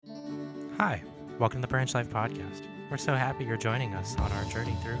Hi, welcome to the Branch Life Podcast. We're so happy you're joining us on our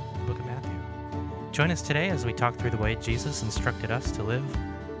journey through the book of Matthew. Join us today as we talk through the way Jesus instructed us to live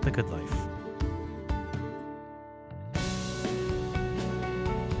the good life.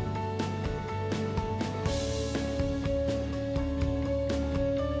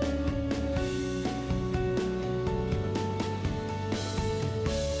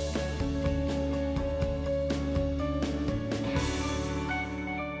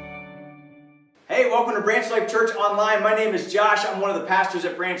 Hey, welcome to Branch Life Church Online. My name is Josh. I'm one of the pastors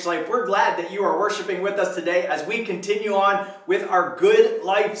at Branch Life. We're glad that you are worshiping with us today as we continue on with our Good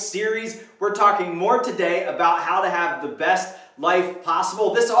Life series. We're talking more today about how to have the best life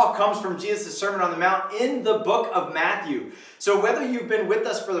possible. This all comes from Jesus' Sermon on the Mount in the book of Matthew. So whether you've been with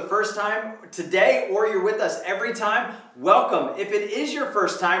us for the first time today or you're with us every time, welcome. If it is your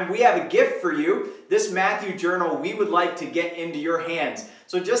first time, we have a gift for you. This Matthew journal we would like to get into your hands.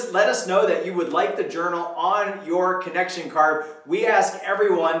 So just let us know that you would like the journal on your connection card. We ask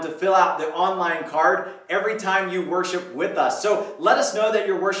everyone to fill out the online card every time you worship with us. So let us know that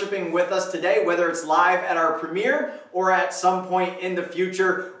you're worshiping with us today, whether it's live at our premiere or at some point in the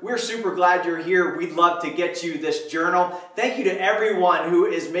future. We're super glad you're here. We'd love to get you this journal. Thank you to everyone who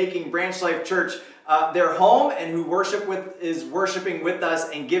is making Branch Life Church their home and who is worshiping with us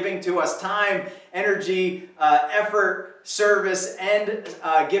and giving to us time, energy, effort, service, and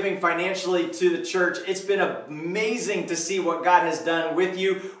giving financially to the church. It's been amazing to see what God has done with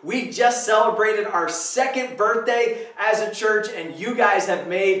you. We just celebrated our second birthday as a church, and you guys have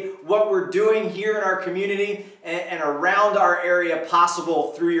made what we're doing here in our community and around our area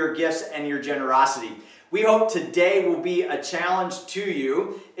possible through your gifts and your generosity. We hope today will be a challenge to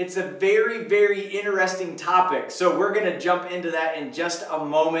you. It's a very, very interesting topic, so we're going to jump into that in just a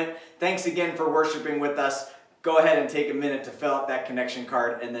moment. Thanks again for worshiping with us. Go ahead and take a minute to fill out that connection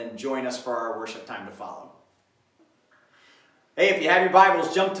card and then join us for our worship time to follow. Hey, if you have your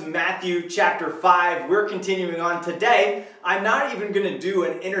Bibles, jump to Matthew chapter 5. We're continuing on today. I'm not even going to do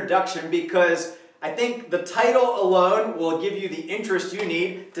an introduction because I think the title alone will give you the interest you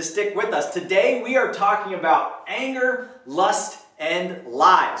need to stick with us. Today we are talking about anger, lust, and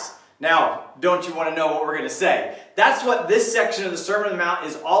lies. Now, don't you want to know what we're going to say? That's what this section of the Sermon on the Mount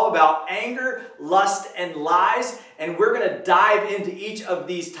is all about: anger, lust, and lies. And we're going to dive into each of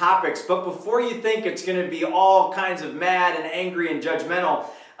these topics. But before you think it's going to be all kinds of mad and angry and judgmental,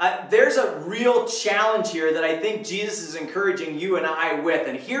 there's a real challenge here that I think Jesus is encouraging you and I with.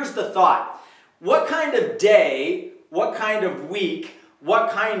 And here's the thought. What kind of day, what kind of week,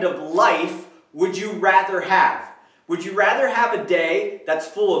 what kind of life would you rather have? Would you rather have a day that's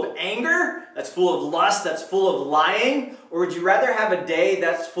full of anger, that's full of lust, that's full of lying? Or would you rather have a day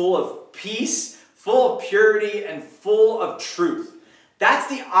that's full of peace, full of purity, and full of truth? That's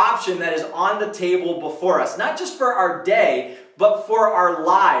the option that is on the table before us, not just for our day, but for our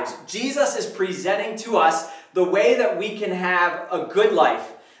lives. Jesus is presenting to us the way that we can have a good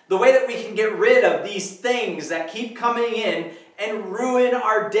life. The way that we can get rid of these things that keep coming in and ruin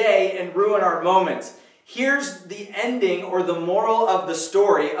our day and ruin our moments. Here's the ending or the moral of the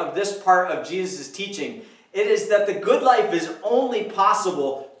story of this part of Jesus' teaching. It is that the good life is only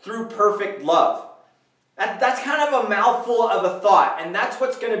possible through perfect love. That's kind of a mouthful of a thought, and that's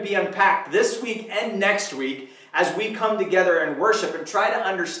what's going to be unpacked this week and next week as we come together and worship and try to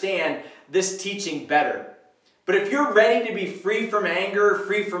understand this teaching better. But if you're ready to be free from anger,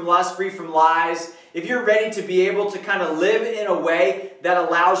 free from lust, free from lies, if you're ready to be able to kind of live in a way that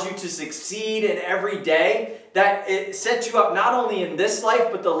allows you to succeed in every day, that it sets you up not only in this life,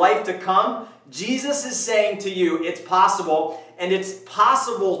 but the life to come, Jesus is saying to you, it's possible, and it's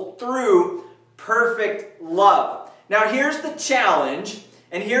possible through perfect love. Now here's the challenge,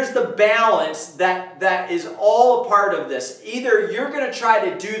 and here's the balance that is all a part of this. Either you're going to try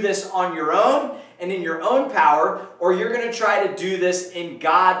to do this on your own, and in your own power, or you're going to try to do this in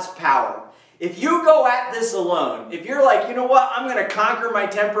God's power. If you go at this alone, if you're like, you know what, I'm going to conquer my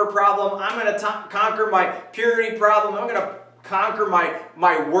temper problem, I'm going to conquer my purity problem, I'm going to conquer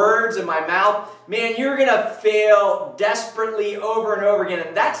my words and my mouth, man, you're going to fail desperately over and over again.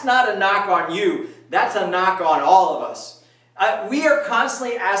 And that's not a knock on you, that's a knock on all of us. We are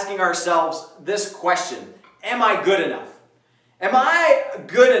constantly asking ourselves this question: am I good enough? Am I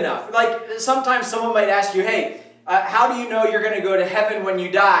good enough? Like sometimes someone might ask you, hey, how do you know you're going to go to heaven when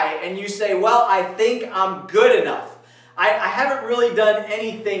you die? And you say, well, I think I'm good enough. I haven't really done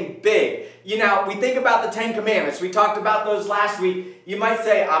anything big. You know, we think about the Ten Commandments. We talked about those last week. You might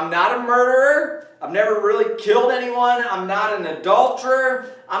say, I'm not a murderer. I've never really killed anyone. I'm not an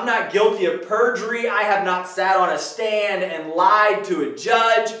adulterer. I'm not guilty of perjury. I have not sat on a stand and lied to a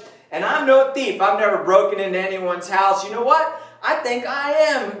judge. And I'm no thief. I've never broken into anyone's house. You know what? I think I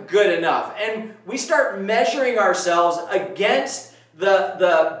am good enough. And we start measuring ourselves against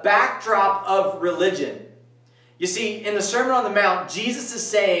the backdrop of religion. You see, in the Sermon on the Mount, Jesus is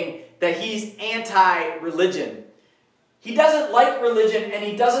saying that he's anti-religion. He doesn't like religion, and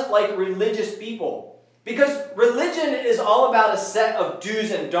he doesn't like religious people. Because religion is all about a set of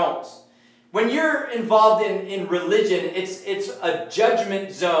do's and don'ts. When you're involved in religion, it's a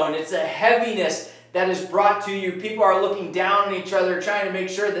judgment zone. It's a heaviness that is brought to you. People are looking down on each other, trying to make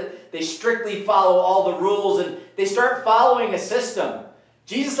sure that they strictly follow all the rules, and they start following a system.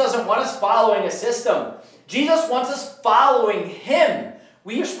 Jesus doesn't want us following a system. Jesus wants us following him.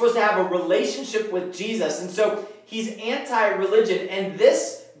 We are supposed to have a relationship with Jesus. And so he's anti-religion. And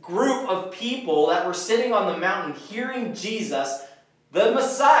this group of people that were sitting on the mountain hearing Jesus, the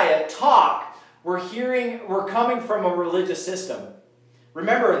Messiah, talk, were coming from a religious system.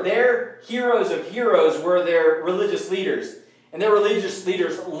 Remember, their heroes of heroes were their religious leaders. And their religious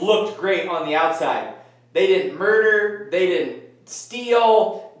leaders looked great on the outside. They didn't murder. They didn't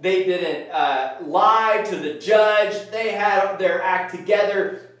steal. They didn't lie to the judge. They had their act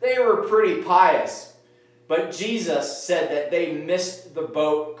together. They were pretty pious. But Jesus said that they missed the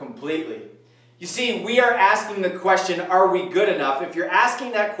boat completely. You see, we are asking the question, are we good enough? If you're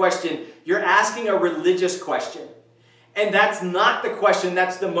asking that question, you're asking a religious question. And that's not the question,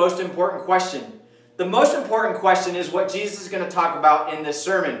 that's the most important question. The most important question is what Jesus is going to talk about in this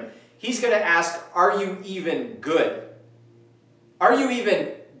sermon. He's going to ask, are you even good? Are you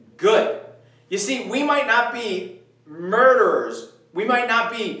even good? You see, we might not be murderers. We might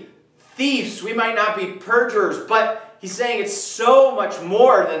not be thieves. We might not be perjurers. But he's saying it's so much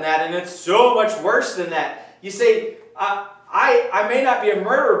more than that, and it's so much worse than that. You say, I may not be a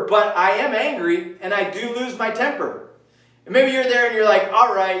murderer, but I am angry, and I do lose my temper. And maybe you're there and you're like,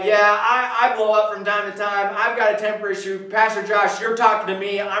 all right, yeah, I blow up from time to time. I've got a temper issue. Pastor Josh, you're talking to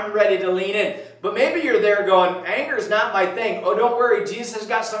me. I'm ready to lean in. But maybe you're there going, anger is not my thing. Oh, don't worry. Jesus has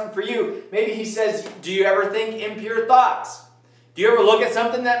got something for you. Maybe he says, do you ever think impure thoughts? Do you ever look at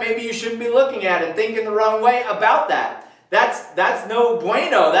something that maybe you shouldn't be looking at and thinking the wrong way about that? That's no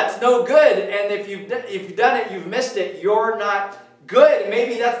bueno. That's no good. And if you've done it, you've missed it. You're not good.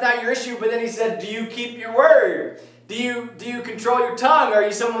 Maybe that's not your issue. But then he said, do you keep your word? Do you control your tongue? Are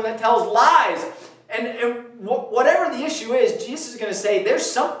you someone that tells lies? And whatever the issue is, Jesus is going to say there's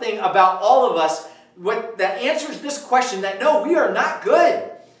something about all of us that answers this question that no, we are not good.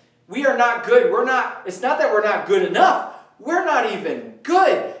 We are not good. It's not that we're not good enough. We're not even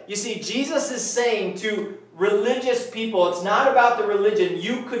good. You see, Jesus is saying to religious people, it's not about the religion.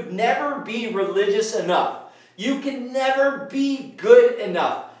 You could never be religious enough. You can never be good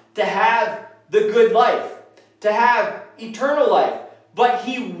enough to have the good life, to have eternal life. But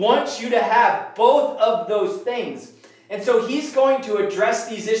he wants you to have both of those things. And so he's going to address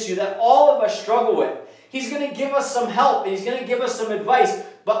these issues that all of us struggle with. He's going to give us some help, and he's going to give us some advice.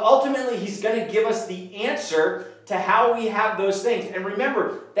 But ultimately, he's going to give us the answer to how we have those things. And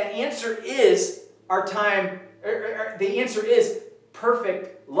remember, the answer is the answer is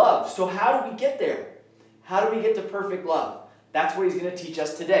perfect love. So how do we get there? How do we get to perfect love? That's what he's going to teach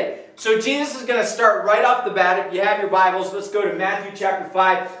us today. So Jesus is going to start right off the bat. If you have your Bibles, let's go to Matthew chapter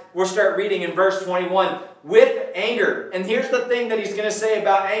 5. We'll start reading in verse 21 with anger. And here's the thing that he's going to say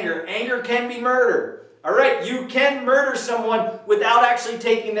about anger. Anger can be murder. All right, you can murder someone without actually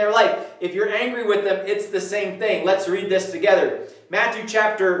taking their life. If you're angry with them, it's the same thing. Let's read this together. Matthew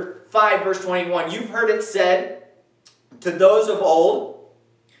chapter 5, verse 21. You've heard it said to those of old,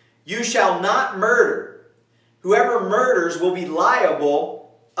 you shall not murder. Whoever murders will be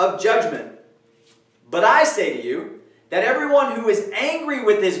liable of judgment. But I say to you that everyone who is angry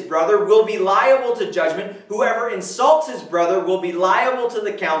with his brother will be liable to judgment. Whoever insults his brother will be liable to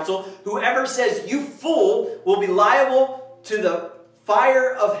the council. Whoever says, you fool, will be liable to the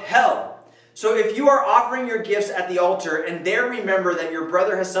fire of hell. So if you are offering your gifts at the altar and there remember that your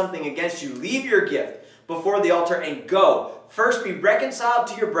brother has something against you, leave your gift before the altar and go. First be reconciled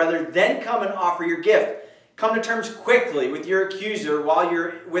to your brother, then come and offer your gift. Come to terms quickly with your accuser while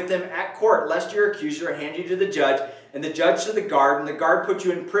you're with them at court, lest your accuser hand you to the judge, and the judge to the guard, and the guard put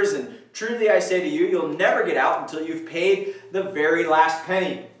you in prison. Truly I say to you, you'll never get out until you've paid the very last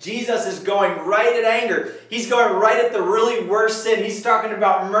penny. Jesus is going right at anger. He's going right at the really worst sin. He's talking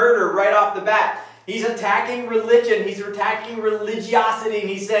about murder right off the bat. He's attacking religion. He's attacking religiosity. And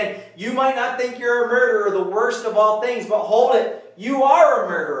he's saying, you might not think you're a murderer, the worst of all things, but hold it. You are a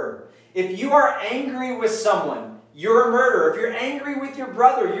murderer. If you are angry with someone, you're a murderer. If you're angry with your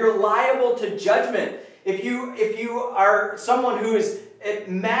brother, you're liable to judgment. If you are someone who is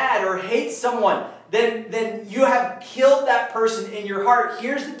mad or hate someone, then you have killed that person in your heart.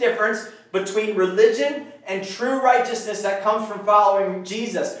 Here's the difference between religion and true righteousness that comes from following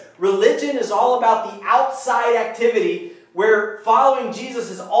Jesus. Religion is all about the outside activity, where following Jesus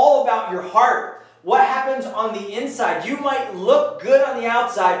is all about your heart. What happens on the inside? You might look good on the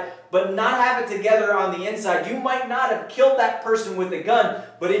outside, but not have it together on the inside. You might not have killed that person with a gun,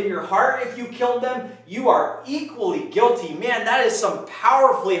 but in your heart, if you killed them, you are equally guilty. Man, that is some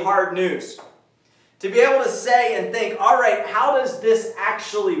powerfully hard news. To be able to say and think, all right, how does this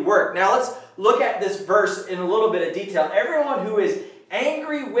actually work? Now let's look at this verse in a little bit of detail. Everyone who is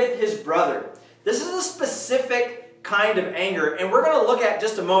angry with his brother. This is a specific kind of anger, and we're going to look at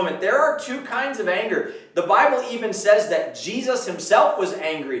just a moment. There are two kinds of anger. The Bible even says that Jesus himself was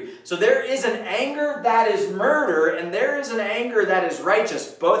angry. So there is an anger that is murder, and there is an anger that is righteous.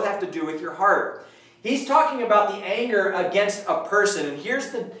 Both have to do with your heart. He's talking about the anger against a person, and here's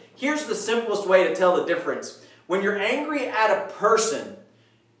the simplest way to tell the difference. When you're angry at a person,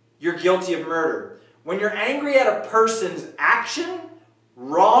 you're guilty of murder. When you're angry at a person's action,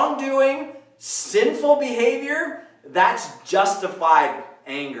 wrongdoing, sinful behavior, that's justified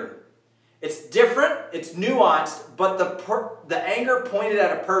anger. It's different, it's nuanced, but the anger pointed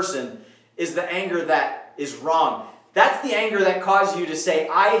at a person is the anger that is wrong. That's the anger that causes you to say,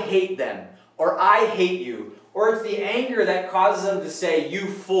 I hate them, or I hate you. Or it's the anger that causes them to say, you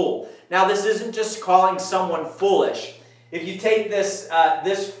fool. Now, this isn't just calling someone foolish. If you take this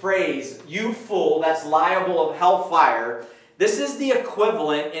phrase, you fool, that's liable of hellfire, this is the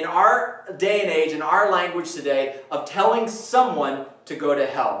equivalent in our day and age, in our language today, of telling someone to go to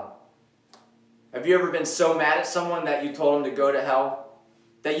hell. Have you ever been so mad at someone that you told them to go to hell?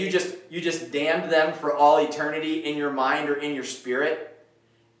 That you just damned them for all eternity in your mind or in your spirit?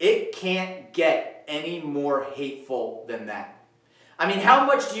 It can't get any more hateful than that. I mean, how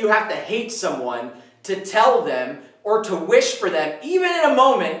much do you have to hate someone to tell them or to wish for them, even in a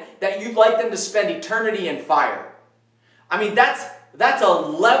moment, that you'd like them to spend eternity in fire? I mean, that's a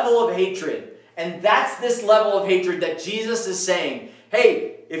level of hatred. And that's this level of hatred that Jesus is saying,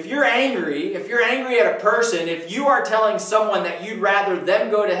 hey, if you're angry at a person, if you are telling someone that you'd rather them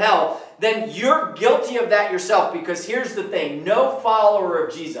go to hell, then you're guilty of that yourself. Because here's the thing, no follower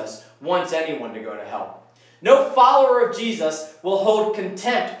of Jesus wants anyone to go to hell. No follower of Jesus will hold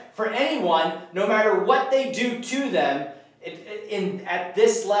contempt for anyone, no matter what they do to them at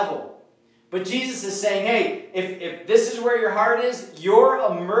this level. But Jesus is saying, hey, if this is where your heart is, you're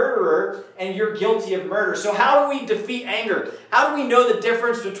a murderer and you're guilty of murder. So how do we defeat anger? How do we know the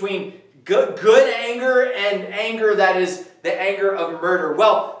difference between good anger and anger that is the anger of murder?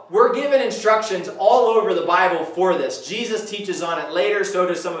 Well, we're given instructions all over the Bible for this. Jesus teaches on it later, so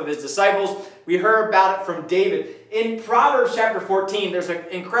do some of his disciples. We heard about it from David. In Proverbs chapter 14, there's an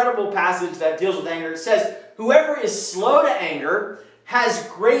incredible passage that deals with anger. It says, whoever is slow to anger has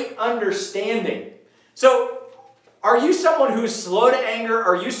great understanding. So, are you someone who's slow to anger?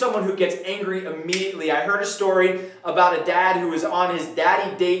 Or are you someone who gets angry immediately? I heard a story about a dad who was on his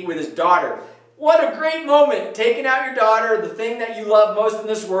daddy date with his daughter. What a great moment, taking out your daughter, the thing that you love most in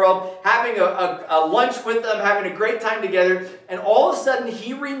this world, having a lunch with them, having a great time together, and all of a sudden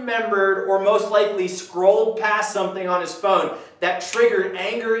he remembered, or most likely scrolled past something on his phone that triggered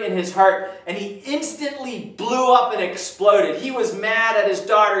anger in his heart, and he instantly blew up and exploded. He was mad at his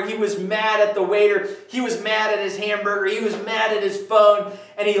daughter, he was mad at the waiter, he was mad at his hamburger, he was mad at his phone,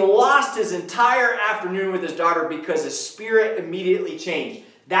 and he lost his entire afternoon with his daughter because his spirit immediately changed.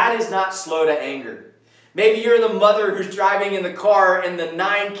 That is not slow to anger. Maybe you're the mother who's driving in the car and the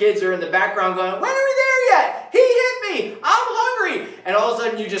 9 kids are in the background going, when are we there yet? He hit me. I'm hungry. And all of a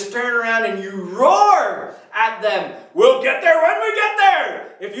sudden you just turn around and you roar at them. We'll get there when we get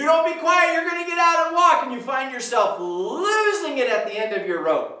there. If you don't be quiet, you're going to get out and walk, and you find yourself losing it at the end of your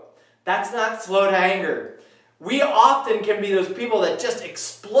rope. That's not slow to anger. We often can be those people that just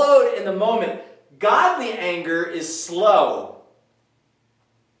explode in the moment. Godly anger is slow.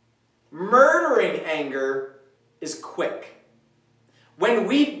 Murdering anger is quick. When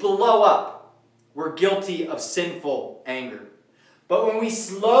we blow up, we're guilty of sinful anger. But when we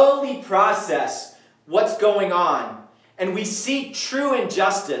slowly process what's going on and we see true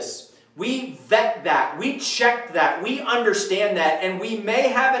injustice, we vet that, we check that, we understand that, and we may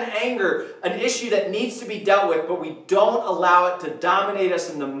have an anger, an issue that needs to be dealt with, but we don't allow it to dominate us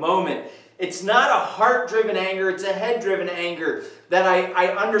in the moment. It's not a heart-driven anger, it's a head-driven anger. That I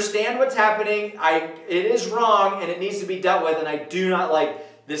understand what's happening, it is wrong, and it needs to be dealt with, and I do not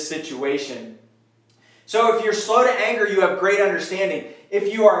like this situation. So if you're slow to anger, you have great understanding.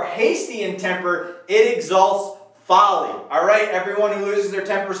 If you are hasty in temper, it exalts folly. All right, everyone who loses their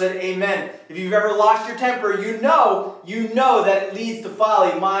temper said amen. If you've ever lost your temper, you know that it leads to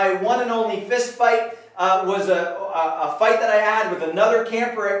folly. My one and only fist fight was a fight that I had with another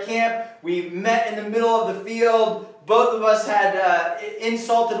camper at camp. We met in the middle of the field. Both of us had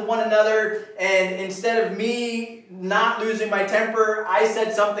insulted one another, and instead of me not losing my temper, I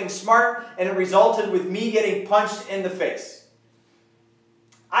said something smart, and it resulted with me getting punched in the face.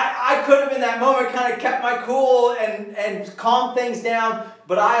 I could have in that moment kind of kept my cool and calmed things down,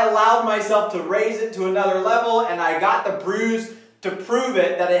 but I allowed myself to raise it to another level, and I got the bruise to prove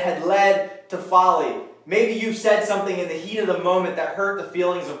it that it had led to folly. Maybe you've said something in the heat of the moment that hurt the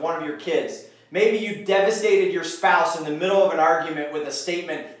feelings of one of your kids. Maybe you devastated your spouse in the middle of an argument with a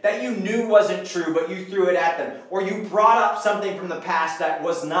statement that you knew wasn't true, but you threw it at them. Or you brought up something from the past that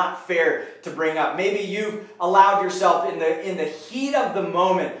was not fair to bring up. Maybe you've allowed yourself in the heat of the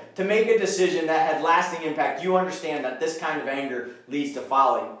moment to make a decision that had lasting impact. You understand that this kind of anger leads to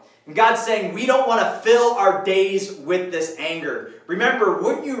folly. And God's saying we don't want to fill our days with this anger. Remember,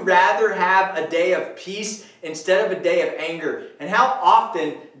 wouldn't you rather have a day of peace instead of a day of anger? And how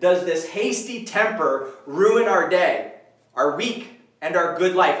often does this hasty temper ruin our day, our week, and our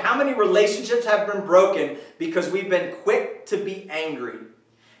good life? How many relationships have been broken because we've been quick to be angry?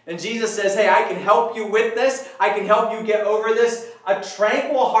 And Jesus says, hey, I can help you with this. I can help you get over this. A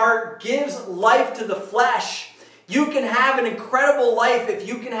tranquil heart gives life to the flesh. You can have an incredible life if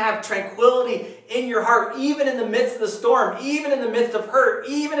you can have tranquility in your heart, even in the midst of the storm, even in the midst of hurt,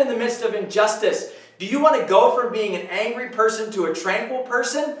 even in the midst of injustice. Do you want to go from being an angry person to a tranquil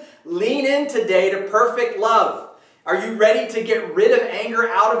person? Lean in today to perfect love. Are you ready to get rid of anger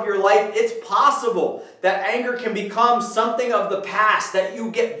out of your life? It's possible that anger can become something of the past that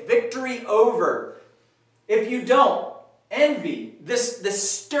you get victory over. If you don't, envy, this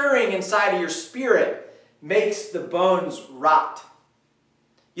stirring inside of your spirit, makes the bones rot.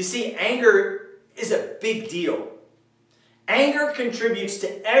 You see, anger is a big deal. Anger contributes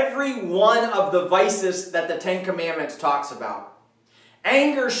to every one of the vices that the Ten Commandments talks about.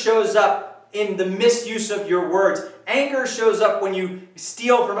 Anger shows up in the misuse of your words. Anger shows up when you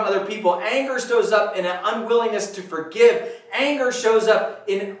steal from other people. Anger shows up in an unwillingness to forgive. Anger shows up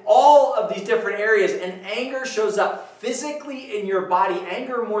in all of these different areas. And anger shows up physically in your body.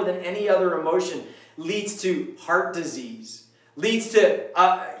 Anger, more than any other emotion, leads to heart disease, leads to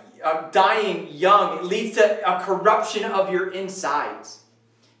dying young, it leads to a corruption of your insides.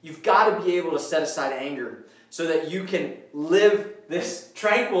 You've got to be able to set aside anger so that you can live this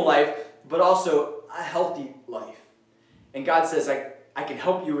tranquil life, but also a healthy life. And God says, I can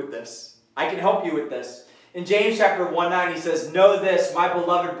help you with this. I can help you with this. In James chapter 1:9, he says, know this, my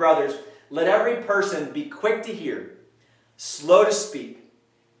beloved brothers, let every person be quick to hear, slow to speak,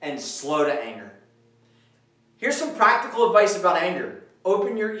 and slow to anger. Here's some practical advice about anger.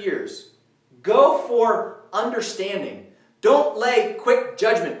 Open your ears. Go for understanding. Don't lay quick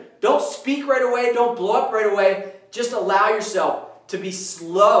judgment. Don't speak right away. Don't blow up right away. Just allow yourself to be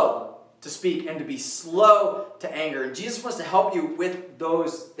slow to speak and to be slow to anger. And Jesus wants to help you with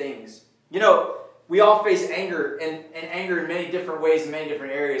those things. You know, we all face anger and anger in many different ways in many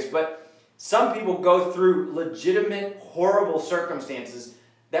different areas. But some people go through legitimate, horrible circumstances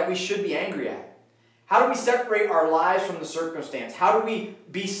that we should be angry at. How do we separate our lives from the circumstance? How do we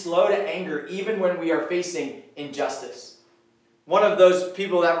be slow to anger even when we are facing injustice? One of those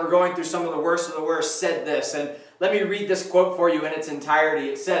people that were going through some of the worst said this, and let me read this quote for you in its entirety.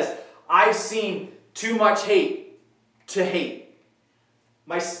 It says, I've seen too much hate to hate.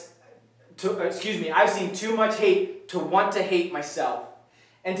 I've seen too much hate to want to hate myself.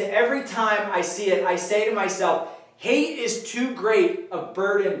 And to every time I see it, I say to myself, hate is too great a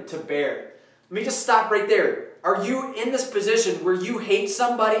burden to bear. Let me just stop right there. Are you in this position where you hate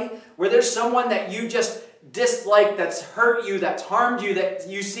somebody, where there's someone that you just dislike, that's hurt you, that's harmed you, that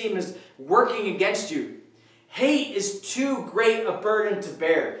you see as working against you? Hate is too great a burden to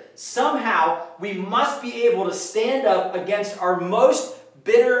bear. Somehow, we must be able to stand up against our most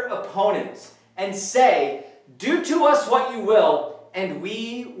bitter opponents and say, do to us what you will, and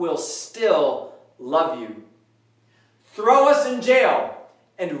we will still love you. Throw us in jail,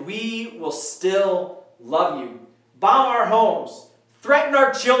 and we will still love you. Bomb our homes, threaten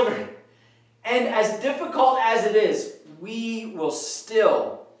our children, and as difficult as it is, we will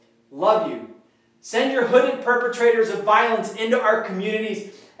still love you. Send your hooded perpetrators of violence into our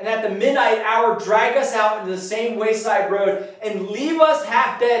communities, and at the midnight hour, drag us out into the same wayside road and leave us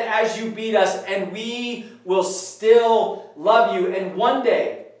half dead as you beat us, and we will still love you. And one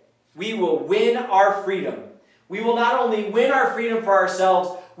day, we will win our freedom. We will not only win our freedom for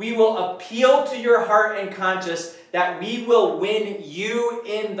ourselves, We will appeal to your heart and conscience that we will win you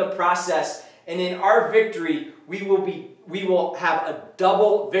in the process. And in our victory, we will have a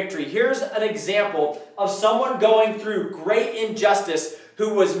double victory. Here's an example of someone going through great injustice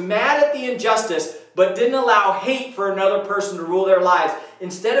who was mad at the injustice but didn't allow hate for another person to rule their lives.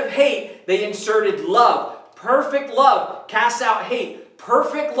 Instead of hate, they inserted love. Perfect love casts out hate.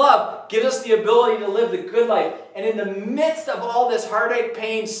 Perfect love gives us the ability to live the good life. And in the midst of all this heartache,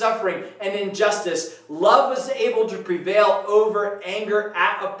 pain, suffering, and injustice, love was able to prevail over anger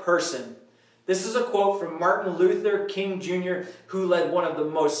at a person. This is a quote from Martin Luther King Jr., who led one of the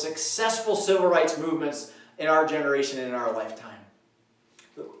most successful civil rights movements in our generation and in our lifetime.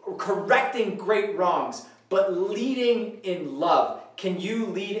 Correcting great wrongs, but leading in love. Can you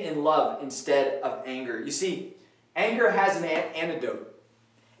lead in love instead of anger? You see, anger has an antidote.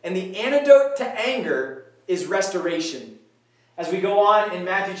 And the antidote to anger is restoration. As we go on in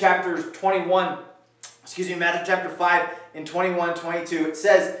Matthew chapter 5 in 21, 22, it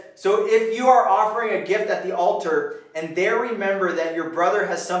says, "So if you are offering a gift at the altar and there remember that your brother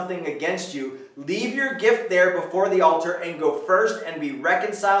has something against you, leave your gift there before the altar and go first and be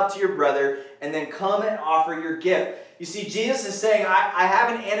reconciled to your brother and then come and offer your gift." You see, Jesus is saying, I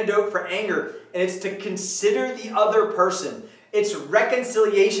have an antidote for anger, and it's to consider the other person. It's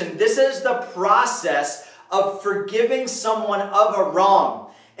reconciliation. This is the process of forgiving someone of a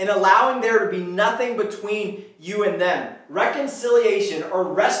wrong and allowing there to be nothing between you and them. Reconciliation or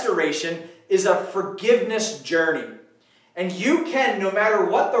restoration is a forgiveness journey. And you can, no matter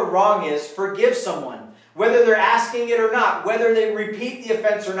what the wrong is, forgive someone. Whether they're asking it or not, whether they repeat the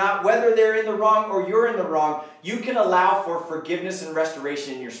offense or not, whether they're in the wrong or you're in the wrong, you can allow for forgiveness and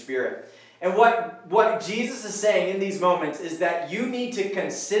restoration in your spirit. And what Jesus is saying in these moments is that you need to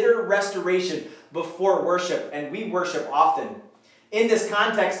consider restoration before worship, and we worship often. In this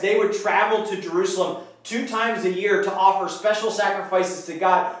context, they would travel to Jerusalem 2 times a year to offer special sacrifices to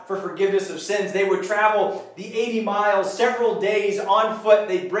God for forgiveness of sins. They would travel the 80 miles, several days on foot.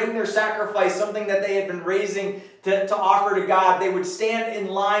 They'd bring their sacrifice, something that they had been raising to offer to God. They would stand in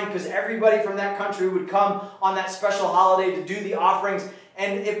line because everybody from that country would come on that special holiday to do the offerings.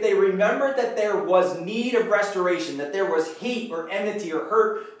 And if they remembered that there was need of restoration, that there was hate or enmity or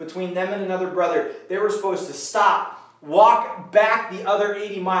hurt between them and another brother, they were supposed to stop, walk back the other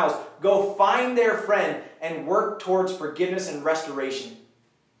 80 miles, go find their friend, and work towards forgiveness and restoration.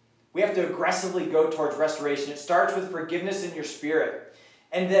 We have to aggressively go towards restoration. It starts with forgiveness in your spirit,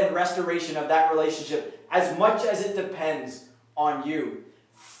 and then restoration of that relationship as much as it depends on you.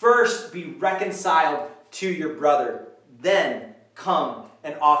 First, be reconciled to your brother. Then come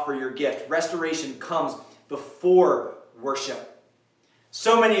and offer your gift. Restoration comes before worship.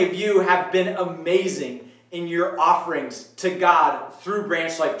 So many of you have been amazing in your offerings to God through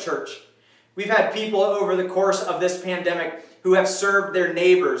Branch Life Church. We've had people over the course of this pandemic who have served their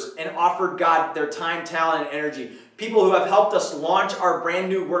neighbors and offered God their time, talent, and energy. People who have helped us launch our brand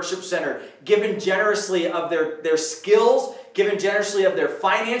new worship center, given generously of their skills, given generously of their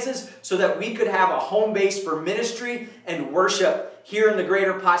finances, so that we could have a home base for ministry and worship here in the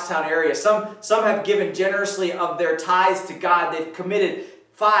greater Pottstown area. Some have given generously of their tithes to God. They've committed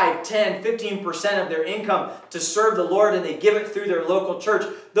 5, 10, 15% of their income to serve the Lord, and they give it through their local church.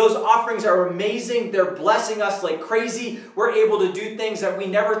 Those offerings are amazing. They're blessing us like crazy. We're able to do things that we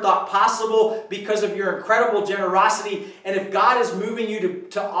never thought possible because of your incredible generosity. And if God is moving you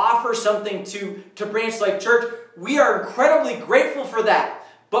to offer something to Branch Life Church, we are incredibly grateful for that.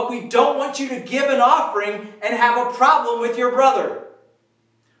 But we don't want you to give an offering and have a problem with your brother.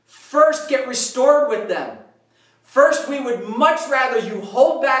 First, get restored with them. First, we would much rather you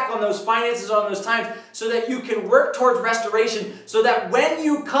hold back on those finances, on those times, so that you can work towards restoration, so that when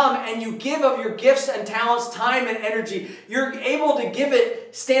you come and you give of your gifts and talents, time and energy, you're able to give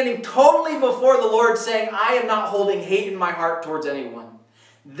it standing totally before the Lord, saying, I am not holding hate in my heart towards anyone.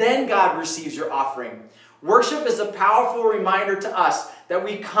 Then God receives your offering. Worship is a powerful reminder to us that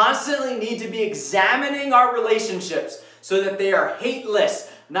we constantly need to be examining our relationships so that they are hateless,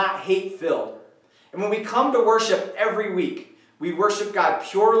 not hate-filled. And when we come to worship every week, we worship God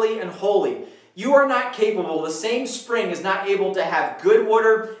purely and wholly. You are not capable. The same spring is not able to have good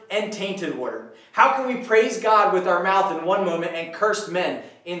water and tainted water. How can we praise God with our mouth in one moment and curse men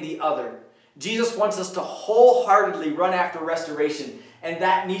in the other? Jesus wants us to wholeheartedly run after restoration, and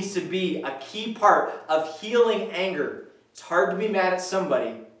that needs to be a key part of healing anger. It's hard to be mad at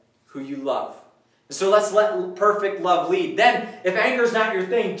somebody who you love. So let's let perfect love lead. Then, if anger is not your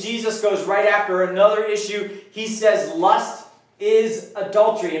thing, Jesus goes right after another issue. He says lust is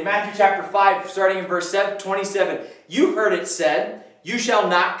adultery. In Matthew chapter 5, starting in verse 27, you've heard it said, you shall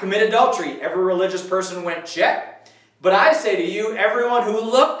not commit adultery. Every religious person went, check. But I say to you, everyone who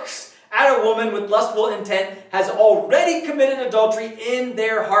looks at a woman with lustful intent has already committed adultery in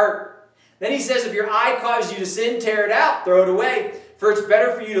their heart. Then he says, if your eye causes you to sin, tear it out, throw it away. For it's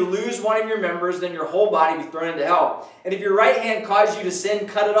better for you to lose one of your members than your whole body be thrown into hell. And if your right hand causes you to sin,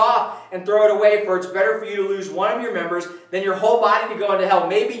 cut it off and throw it away. For it's better for you to lose one of your members than your whole body to go into hell.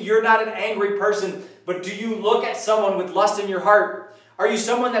 Maybe you're not an angry person, but do you look at someone with lust in your heart? Are you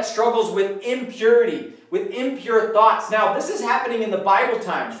someone that struggles with impurity, with impure thoughts? Now, this is happening in the Bible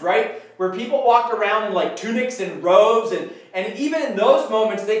times, right? Where people walked around in like tunics and robes, and even in those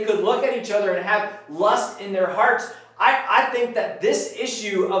moments, they could look at each other and have lust in their hearts. I think that this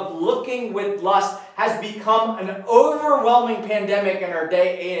issue of looking with lust has become an overwhelming pandemic in our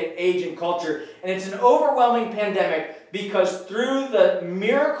day, age, and culture. And it's an overwhelming pandemic because through the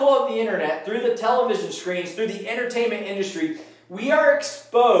miracle of the internet, through the television screens, through the entertainment industry, we are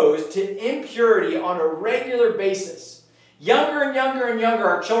exposed to impurity on a regular basis. Younger and younger and younger,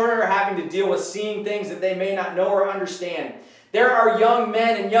 our children are having to deal with seeing things that they may not know or understand. There are young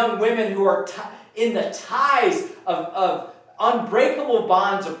men and young women who are in the ties of unbreakable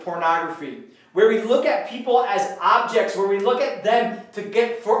bonds of pornography, where we look at people as objects, where we look at them to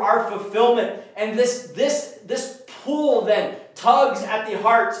get for our fulfillment. And this pull then tugs at the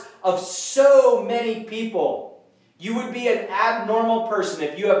hearts of so many people. You would be an abnormal person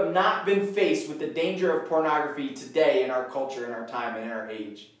if you have not been faced with the danger of pornography today in our culture, in our time, and in our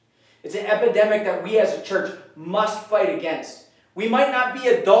age. It's an epidemic that we as a church must fight against. We might not be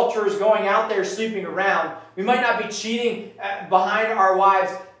adulterers going out there sleeping around. We might not be cheating behind our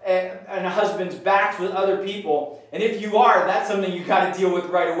wives' and husbands' backs with other people. And if you are, that's something you got to deal with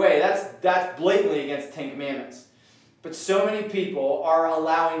right away. That's blatantly against the Ten Commandments. But so many people are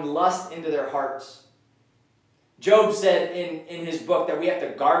allowing lust into their hearts. Job said in his book that we have to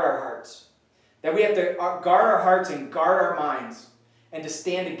guard our hearts. That we have to guard our hearts and guard our minds and to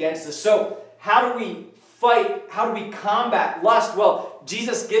stand against this. So how do we fight? How do we combat lust? Well,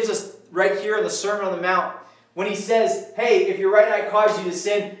 Jesus gives us right here in the Sermon on the Mount when he says, hey, if your right eye causes you to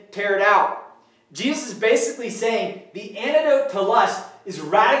sin, tear it out. Jesus is basically saying the antidote to lust is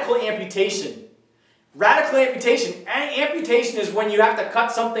radical amputation. Radical amputation. Amputation is when you have to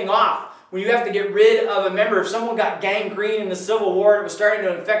cut something off. When you have to get rid of a member. If someone got gangrene in the Civil War and it was starting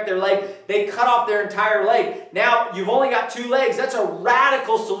to infect their leg, they cut off their entire leg. Now, you've only got 2 legs. That's a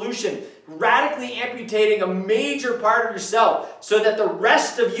radical solution. Radically amputating a major part of yourself so that the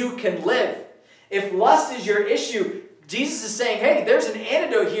rest of you can live. If lust is your issue, Jesus is saying, hey, there's an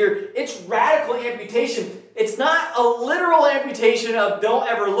antidote here. It's radical amputation. It's not a literal amputation of don't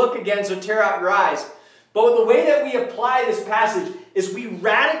ever look again, so tear out your eyes. But the way that we apply this passage is we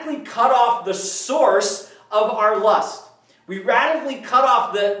radically cut off the source of our lust. We radically cut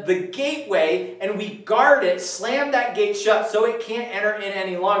off the gateway and we guard it, slam that gate shut so it can't enter in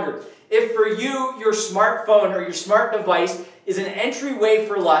any longer. If for you, your smartphone or your smart device is an entryway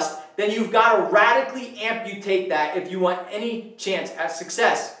for lust, then you've got to radically amputate that if you want any chance at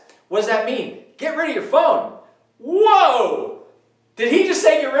success. What does that mean? Get rid of your phone. Whoa! Did he just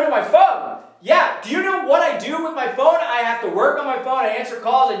say get rid of my phone? Yeah. Do you know what I do with my phone? I have to work on my phone. I answer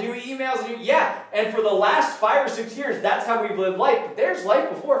calls. I do emails. Yeah. And for the last 5 or 6 years, that's how we've lived life. But there's life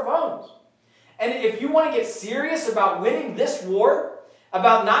before phones. And if you want to get serious about winning this war,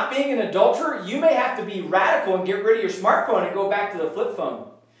 about not being an adulterer, you may have to be radical and get rid of your smartphone and go back to the flip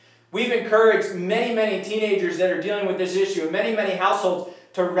phone. We've encouraged many, many teenagers that are dealing with this issue and many, many households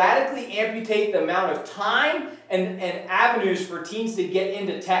to radically amputate the amount of time and avenues for teens to get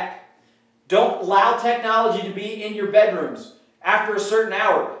into tech. Don't allow technology to be in your bedrooms after a certain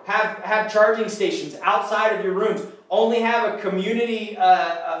hour. Have charging stations outside of your rooms. Only have a community,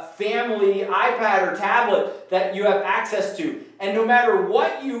 a family iPad or tablet that you have access to. And no matter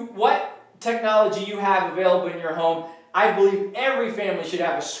what technology you have available in your home, I believe every family should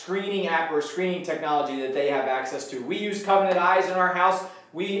have a screening app or a screening technology that they have access to. We use Covenant Eyes in our house.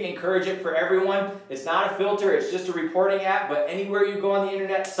 We encourage it for everyone. It's not a filter. It's just a reporting app. But anywhere you go on the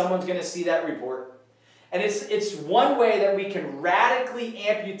internet, someone's going to see that report. And it's one way that we can radically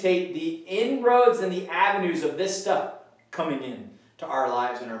amputate the inroads and the avenues of this stuff coming in to our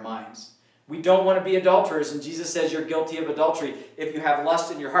lives and our minds. We don't want to be adulterers, and Jesus says you're guilty of adultery if you have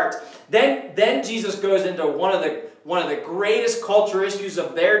lust in your hearts. Then Jesus goes into one of the greatest culture issues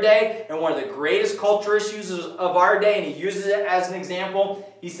of their day and one of the greatest culture issues of our day, and he uses it as an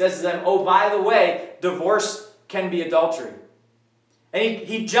example. He says to them, oh, by the way, divorce can be adultery. And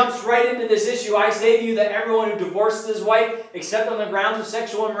he jumps right into this issue. I say to you that everyone who divorces his wife, except on the grounds of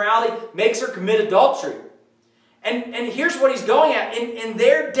sexual immorality, makes her commit adultery. And here's what he's going at. In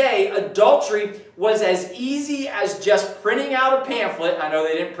their day, adultery was as easy as just printing out a pamphlet. I know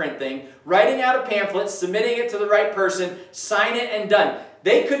they didn't print things. Writing out a pamphlet, submitting it to the right person, sign it, and done.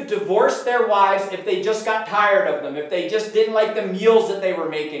 They could divorce their wives if they just got tired of them, if they just didn't like the meals that they were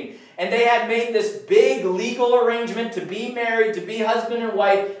making. And they had made this big legal arrangement to be married, to be husband and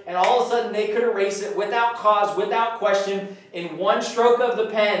wife, and all of a sudden they could erase it without cause, without question, in one stroke of the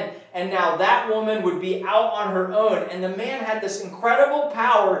pen, and now that woman would be out on her own. And the man had this incredible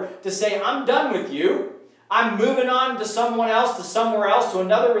power to say, I'm done with you. I'm moving on to someone else, to somewhere else, to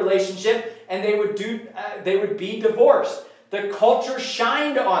another relationship, and they would be divorced. The culture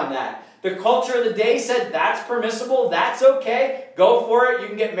shined on that. The culture of the day said, that's permissible, that's okay, go for it, you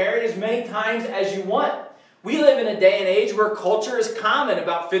can get married as many times as you want. We live in a day and age where culture is common.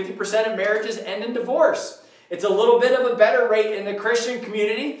 About 50% of marriages end in divorce. It's a little bit of a better rate in the Christian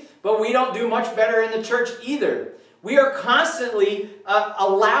community, but we don't do much better in the church either. We are constantly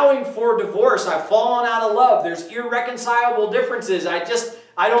allowing for divorce. I've fallen out of love. There's irreconcilable differences.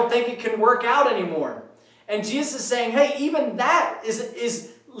 I don't think it can work out anymore. And Jesus is saying, hey, even that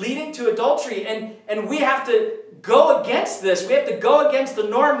is leading to adultery. And we have to go against this. We have to go against the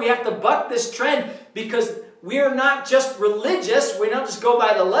norm. We have to buck this trend because we are not just religious. We don't just go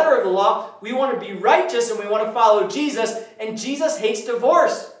by the letter of the law. We want to be righteous and we want to follow Jesus. And Jesus hates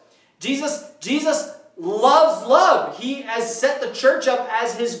divorce. Jesus loves love. He has set the church up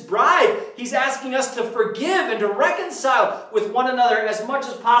as his bride. He's asking us to forgive and to reconcile with one another as much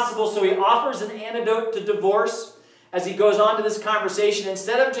as possible. So he offers an antidote to divorce as he goes on to this conversation.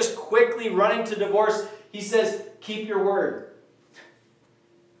 Instead of just quickly running to divorce, he says, keep your word.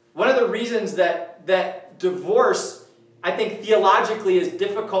 One of the reasons that divorce, I think theologically, is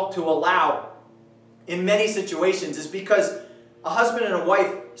difficult to allow in many situations is because a husband and a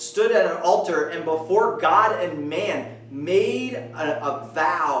wife stood at an altar and before God and man made a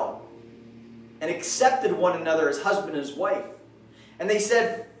vow and accepted one another as husband and as wife. And they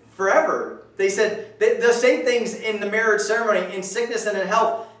said forever. They said the same things in the marriage ceremony, in sickness and in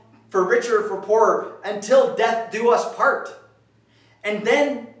health, for richer or for poorer, until death do us part. And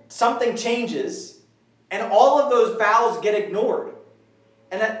then something changes and all of those vows get ignored.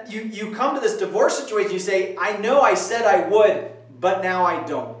 And you come to this divorce situation, you say, I know I said I would, but now I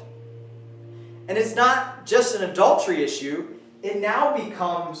don't. And it's not just an adultery issue, it now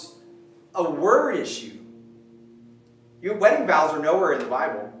becomes a word issue. Your wedding vows are nowhere in the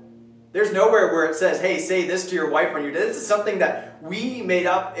Bible. There's nowhere where it says, hey, say this to your wife when you're dead. This is something that we made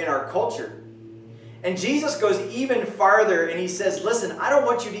up in our culture. And Jesus goes even farther and he says, listen, I don't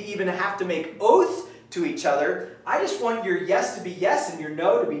want you to even have to make oaths to each other. I just want your yes to be yes and your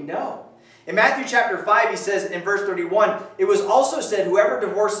no to be no. In Matthew chapter 5, he says in verse 31, it was also said, whoever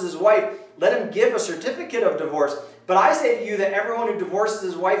divorces his wife, let him give a certificate of divorce. But I say to you that everyone who divorces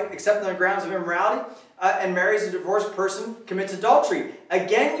his wife, except on the grounds of immorality, and marries a divorced person, commits adultery.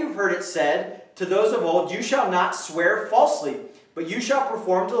 Again, you've heard it said to those of old, you shall not swear falsely, but you shall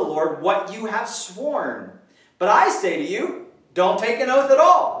perform to the Lord what you have sworn. But I say to you, don't take an oath at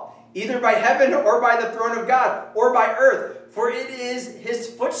all, either by heaven or by the throne of God or by earth. For it is his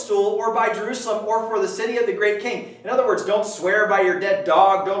footstool, or by Jerusalem, or for the city of the great king. In other words, don't swear by your dead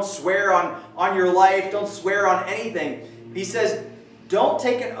dog. Don't swear on your life. Don't swear on anything. He says, don't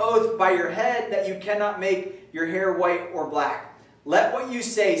take an oath by your head that you cannot make your hair white or black. Let what you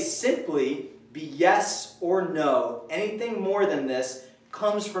say simply be yes or no. Anything more than this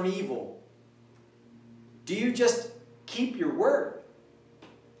comes from evil. Do you just keep your word?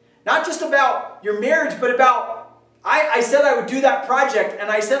 Not just about your marriage, but about I said I would do that project,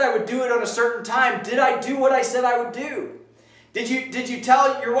 and I said I would do it on a certain time. Did I do what I said I would do? Did you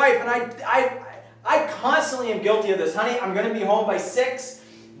tell your wife? And I constantly am guilty of this. Honey, I'm going to be home by 6,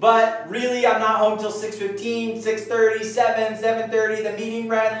 but really I'm not home till 6:15, 6:30, 7, 7:30. The meeting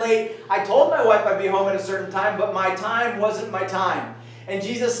ran late. I told my wife I'd be home at a certain time, but my time wasn't my time. And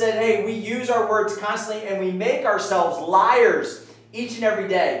Jesus said, hey, we use our words constantly, and we make ourselves liars each and every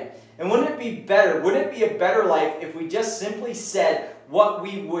day. And wouldn't it be better, wouldn't it be a better life if we just simply said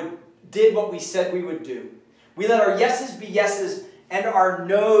did what we said we would do? We let our yeses be yeses and our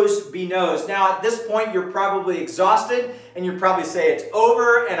no's be no's. Now at this point you're probably exhausted and you probably say it's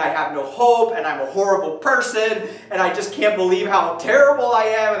over and I have no hope and I'm a horrible person and I just can't believe how terrible I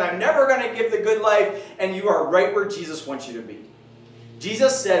am and I'm never going to give the good life, and you are right where Jesus wants you to be.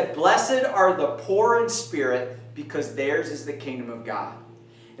 Jesus said, blessed are the poor in spirit because theirs is the kingdom of God.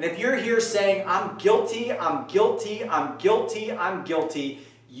 And if you're here saying, I'm guilty, I'm guilty, I'm guilty, I'm guilty,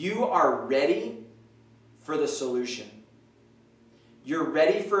 you are ready for the solution. You're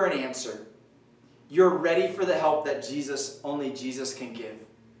ready for an answer. you're ready for the help that only Jesus can give.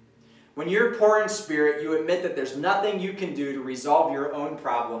 When you're poor in spirit, you admit that there's nothing you can do to resolve your own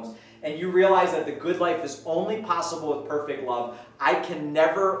problems, and you realize that the good life is only possible with perfect love. I can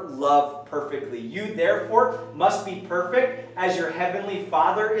never love perfectly. You, therefore, must be perfect as your heavenly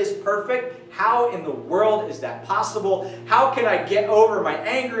Father is perfect. How in the world is that possible? How can I get over my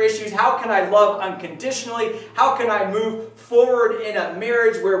anger issues? How can I love unconditionally? How can I move forward in a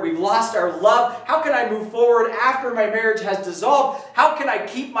marriage where we've lost our love? How can I move forward after my marriage has dissolved? How can I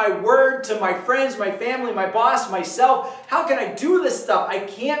keep my word to my friends, my family, my boss, myself? How can I do this stuff? I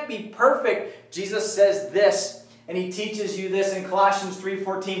can't be perfect. Jesus says this. And he teaches you this in Colossians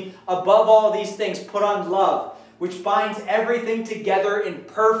 3:14. Above all these things, put on love, which binds everything together in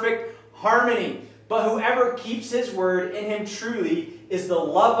perfect harmony. But whoever keeps his word, in him truly is the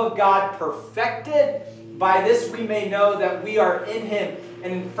love of God perfected. By this we may know that we are in him.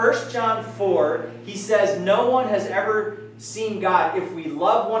 And in 1 John 4, he says, no one has ever seen God. If we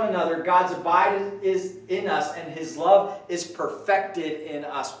love one another, God's abide is in us, and his love is perfected in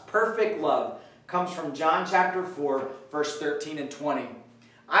us. Perfect love comes from John chapter 4, verse 13 and 20.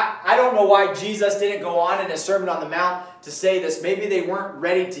 I don't know why Jesus didn't go on in his Sermon on the Mount to say this. Maybe they weren't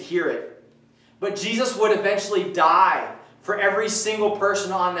ready to hear it. But Jesus would eventually die for every single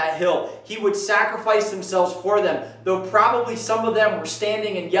person on that hill. He would sacrifice themselves for them, though probably some of them were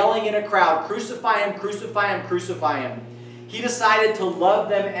standing and yelling in a crowd, crucify him, crucify him, crucify him. He decided to love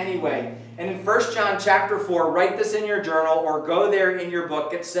them anyway. And in 1 John chapter 4, write this in your journal or go there in your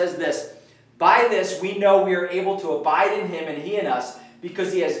book. It says this. By this we know we are able to abide in him and he in us,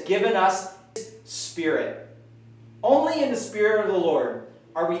 because he has given us his Spirit. Only in the Spirit of the Lord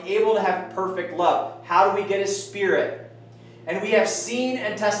are we able to have perfect love. How do we get his Spirit? And we have seen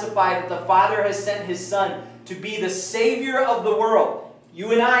and testified that the Father has sent his Son to be the Savior of the world.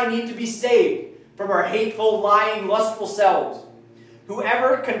 You and I need to be saved from our hateful, lying, lustful selves.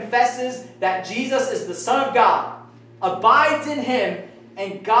 Whoever confesses that Jesus is the Son of God abides in him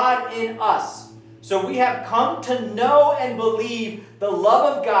and God in us. So we have come to know and believe the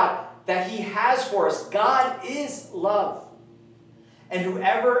love of God that he has for us. God is love. And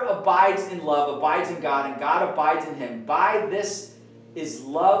whoever abides in love abides in God, and God abides in him. By this is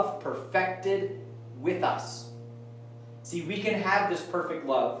love perfected with us. See, we can have this perfect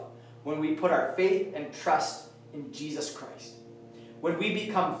love when we put our faith and trust in Jesus Christ. When we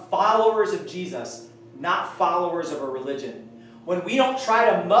become followers of Jesus, not followers of a religion. When we don't try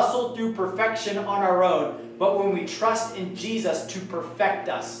to muscle through perfection on our own, but when we trust in Jesus to perfect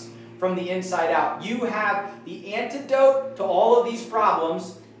us from the inside out. You have the antidote to all of these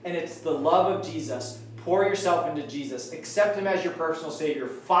problems, and it's the love of Jesus. Pour yourself into Jesus. Accept him as your personal Savior.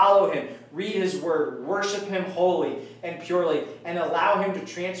 Follow him. Read his word. Worship him wholly and purely, and allow him to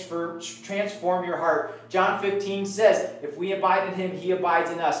transform your heart. John 15 says, if we abide in him, he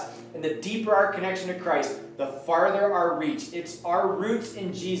abides in us. And the deeper our connection to Christ, the farther our reach. It's our roots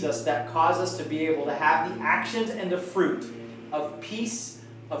in Jesus that cause us to be able to have the actions and the fruit of peace,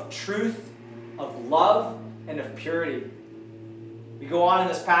 of truth, of love, and of purity. We go on in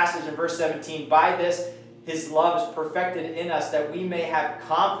this passage in verse 17. By this, his love is perfected in us, that we may have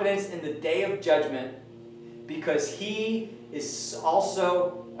confidence in the day of judgment, because he is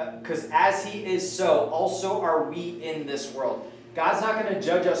also, because as he is so, also are we in this world. God's not going to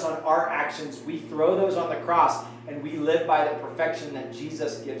judge us on our actions. We throw those on the cross, and we live by the perfection that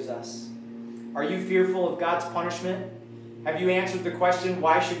Jesus gives us. Are you fearful of God's punishment? Have you answered the question,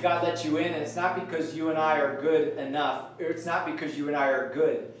 why should God let you in? And it's not because you and I are good enough. It's not because you and I are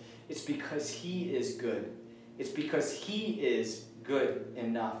good. It's because he is good. It's because he is good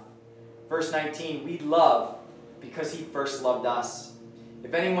enough. Verse 19, we love because he first loved us.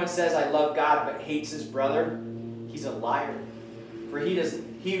 If anyone says, I love God, but hates his brother, he's a liar. For he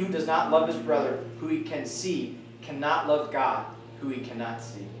who does not love his brother, who he can see, cannot love God, who he cannot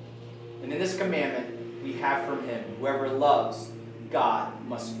see. And in this commandment we have from him, whoever loves God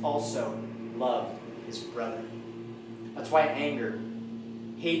must also love his brother. That's why anger,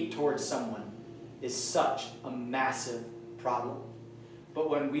 hate towards someone, is such a massive problem. But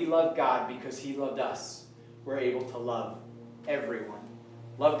when we love God because he loved us, we're able to love everyone.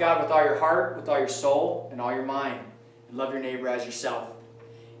 Love God with all your heart, with all your soul, and all your mind. And love your neighbor as yourself.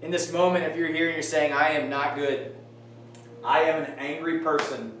 In this moment, if you're here and you're saying, I am not good. I am an angry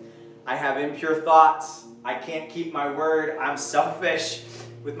person. I have impure thoughts. I can't keep my word. I'm selfish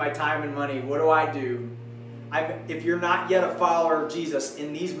with my time and money. What do? If you're not yet a follower of Jesus,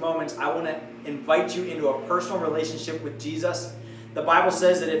 in these moments, I want to invite you into a personal relationship with Jesus. The Bible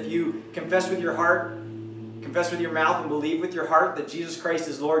says that if you confess with your heart, confess with your mouth and believe with your heart that Jesus Christ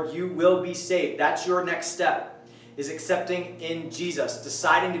is Lord, you will be saved. That's your next step, is accepting in Jesus,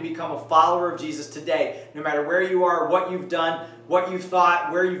 deciding to become a follower of Jesus today. No matter where you are, what you've done, what you've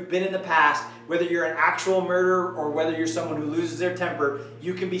thought, where you've been in the past, whether you're an actual murderer or whether you're someone who loses their temper,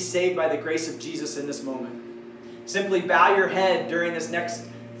 you can be saved by the grace of Jesus in this moment. Simply bow your head during this next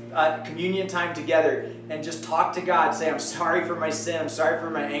communion time together and just talk to God. Say, I'm sorry for my sin. I'm sorry for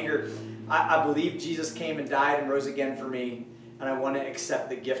my anger. I believe Jesus came and died and rose again for me, and I want to accept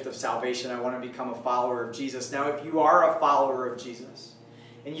the gift of salvation. I want to become a follower of Jesus. Now, if you are a follower of Jesus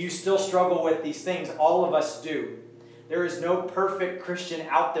and you still struggle with these things, all of us do. There is no perfect Christian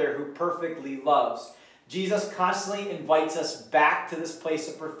out there who perfectly loves. Jesus constantly invites us back to this place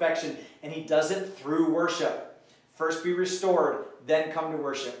of perfection, and he does it through worship. First be restored, then come to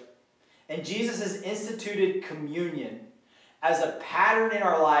worship. And Jesus has instituted communion as a pattern in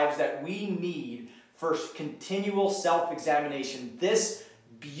our lives that we need for continual self-examination. This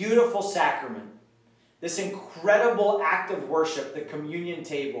beautiful sacrament, this incredible act of worship, the communion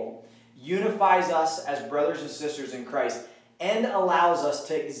table, unifies us as brothers and sisters in Christ and allows us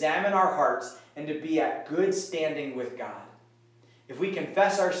to examine our hearts and to be at good standing with God. If we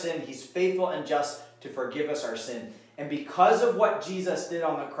confess our sin, he's faithful and just to forgive us our sin. And because of what Jesus did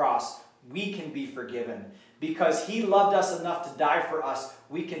on the cross, we can be forgiven. Because he loved us enough to die for us,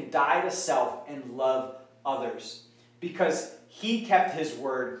 we can die to self and love others. Because he kept his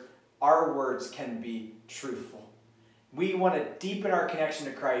word, our words can be truthful. We want to deepen our connection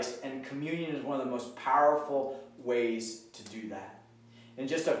to Christ, and communion is one of the most powerful ways to do that. In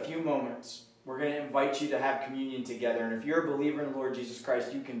just a few moments, we're going to invite you to have communion together. And if you're a believer in the Lord Jesus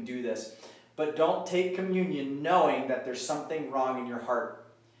Christ, you can do this. But don't take communion knowing that there's something wrong in your heart.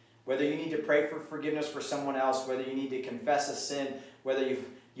 Whether you need to pray for forgiveness for someone else, whether you need to confess a sin, whether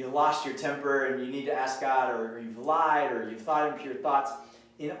you lost your temper and you need to ask God, or you've lied, or you've thought impure thoughts.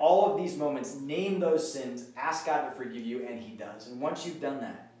 In all of these moments, name those sins, ask God to forgive you, and he does. And once you've done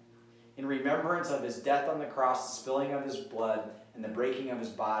that, in remembrance of his death on the cross, the spilling of his blood, and the breaking of his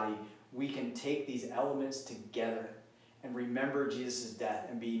body, we can take these elements together and remember Jesus' death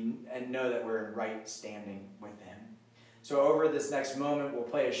and know that we're in right standing with him. So over this next moment, we'll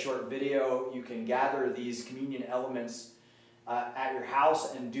play a short video. You can gather these communion elements at your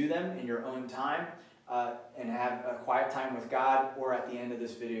house and do them in your own time and have a quiet time with God, or at the end of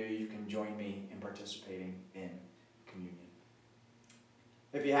this video, you can join me in participating in communion.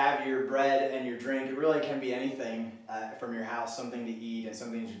 If you have your bread and your drink, it really can be anything from your house, something to eat and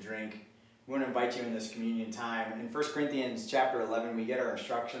something to drink. We want to invite you in this communion time. In 1 Corinthians chapter 11, we get our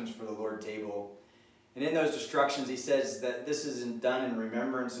instructions for the Lord's table. And in those instructions, he says that this is done in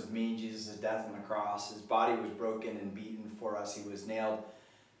remembrance of me, Jesus' death on the cross. His body was broken and beaten for us. He was nailed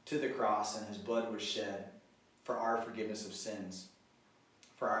to the cross, and his blood was shed for our forgiveness of sins,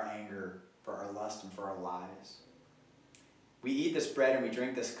 for our anger, for our lust, and for our lies. We eat this bread and we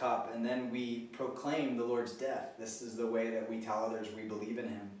drink this cup, and then we proclaim the Lord's death. This is the way that we tell others we believe in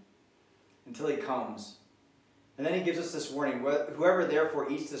him until he comes. And then he gives us this warning: whoever therefore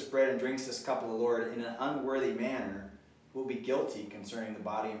eats this bread and drinks this cup of the Lord in an unworthy manner will be guilty concerning the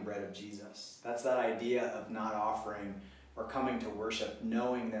body and bread of Jesus. That's that idea of not offering or coming to worship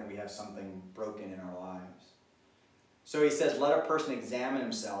knowing that we have something broken in our lives. So he says, let a person examine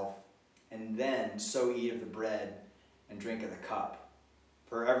himself, and then so eat of the bread and drink of the cup.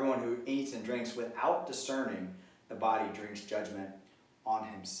 For everyone who eats and drinks without discerning the body drinks judgment on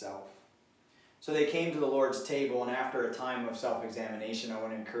himself. So they came to the Lord's table, and after a time of self-examination, I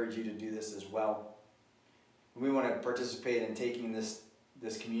want to encourage you to do this as well. We want to participate in taking this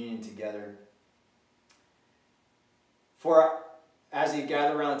communion together. For as he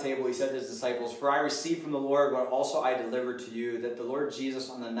gathered around the table, he said to his disciples, for I received from the Lord what also I delivered to you, that the Lord Jesus,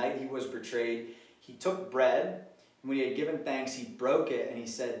 on the night he was betrayed, he took bread, and when he had given thanks, he broke it, and he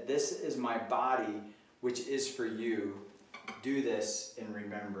said, this is my body, which is for you. Do this in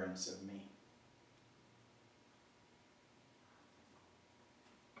remembrance of me.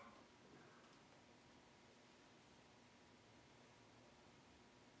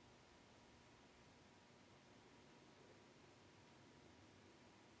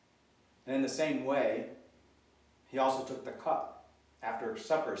 And in the same way, he also took the cup after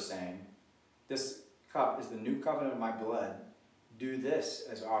supper, saying, this cup is the new covenant of my blood. Do this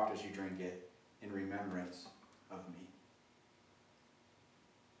as oft as you drink it in remembrance of me.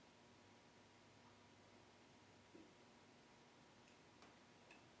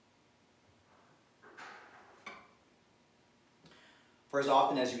 For as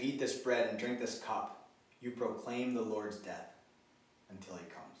often as you eat this bread and drink this cup, you proclaim the Lord's death until he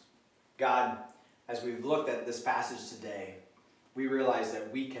comes. God, as we've looked at this passage today, we realize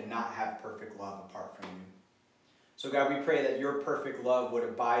that we cannot have perfect love apart from you. So God, we pray that your perfect love would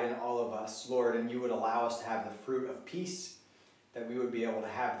abide in all of us, Lord, and you would allow us to have the fruit of peace, that we would be able to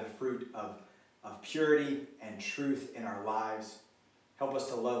have the fruit of purity and truth in our lives. Help us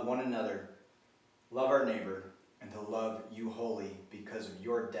to love one another, love our neighbor, and to love you wholly because of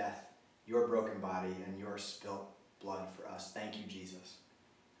your death, your broken body, and your spilt blood for us. Thank you, Jesus,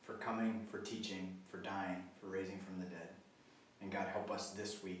 for coming, for teaching, for dying, for raising from the dead. And God, help us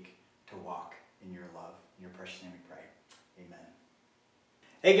this week to walk in your love. In your precious name we pray. Amen.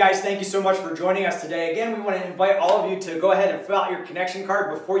 Hey guys, thank you so much for joining us today. Again, we want to invite all of you to go ahead and fill out your connection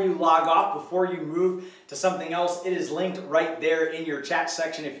card before you log off, before you move to something else. It is linked right there in your chat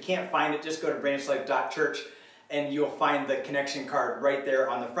section. If you can't find it, just go to branchlife.church and you'll find the connection card right there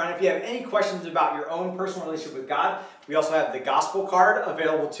on the front. If you have any questions about your own personal relationship with God, we also have the gospel card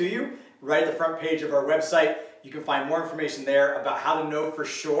available to you right at the front page of our website. You can find more information there about how to know for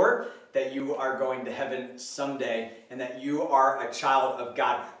sure that you are going to heaven someday and that you are a child of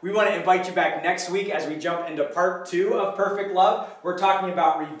God. We want to invite you back next week as we jump into part 2 of Perfect Love. We're talking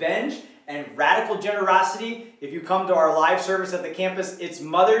about revenge and radical generosity. If you come to our live service at the campus, it's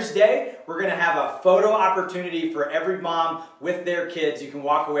Mother's Day. We're going to have a photo opportunity for every mom with their kids. You can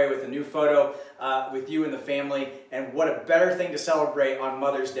walk away with a new photo with you and the family. And what a better thing to celebrate on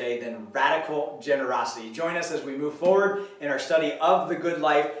Mother's Day than radical generosity. Join us as we move forward in our study of the good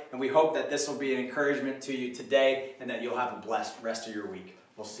life. And we hope that this will be an encouragement to you today and that you'll have a blessed rest of your week.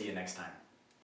 We'll see you next time.